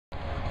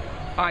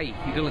Hi,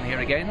 Hugh Dillon here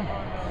again.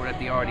 We're at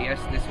the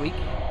RDS this week,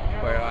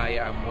 where I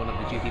am one of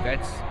the duty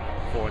vets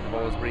for the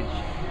Ballsbridge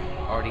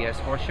RDS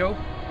horse show.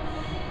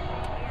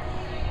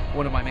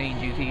 One of my main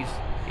duties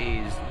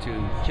is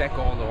to check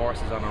all the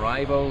horses on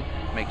arrival,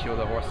 make sure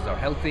the horses are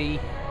healthy,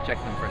 check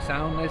them for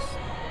soundness.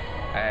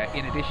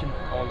 In addition,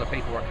 all the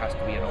paperwork has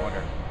to be in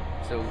order.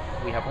 So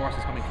we have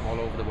horses coming from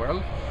all over the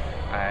world,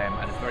 and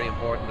it's very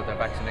important that their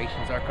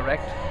vaccinations are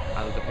correct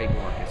and that the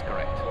paperwork is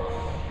correct.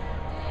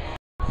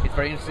 It's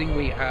very interesting.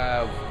 We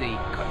have the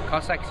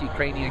Cossacks,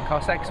 Ukrainian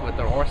Cossacks with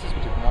their horses,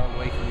 which have come all the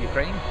way from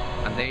Ukraine,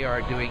 and they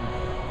are doing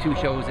 2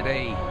 shows a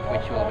day,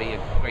 which will be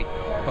a great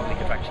public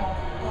attraction.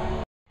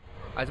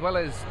 As well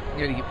as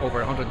nearly over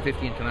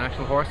 150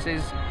 international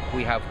horses,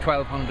 we have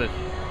 1,200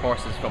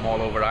 horses from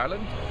all over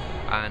Ireland,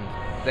 and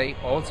they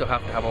also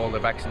have to have all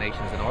their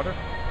vaccinations in order.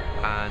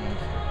 And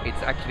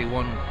it's actually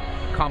one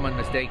common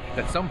mistake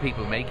that some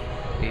people make,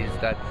 is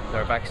that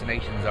their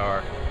vaccinations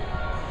are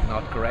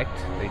not correct.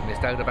 They've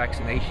missed out a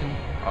vaccination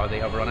or they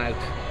have run out,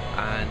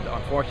 and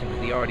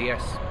unfortunately the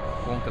RDS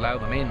won't allow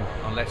them in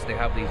unless they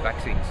have these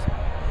vaccines.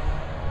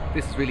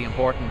 This is really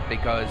important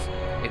because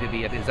it would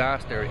be a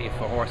disaster if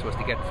a horse was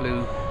to get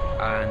flu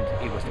and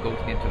it was to go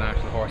to the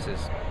international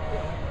horses.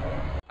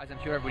 As I'm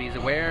sure everybody is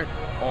aware,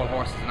 all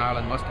horses in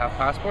Ireland must have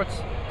passports,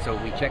 so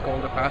we check all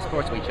their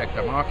passports, we check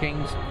their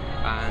markings,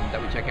 and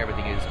that we check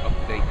everything is up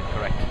to date and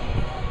correct.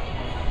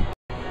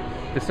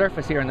 The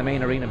surface here in the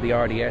main arena of the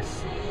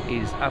RDS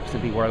is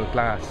absolutely world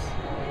class.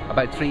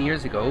 About 3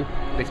 years ago,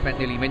 they spent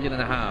nearly $1.5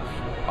 million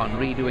on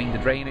redoing the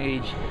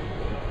drainage,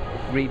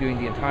 redoing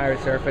the entire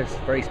surface,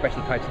 very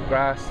special types of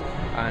grass,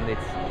 and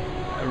it's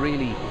a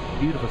really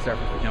beautiful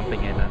surface for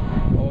jumping in,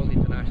 and all the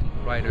international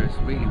riders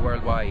really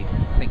worldwide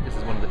think this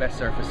is one of the best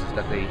surfaces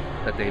that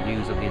they've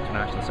used on the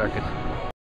international circuit.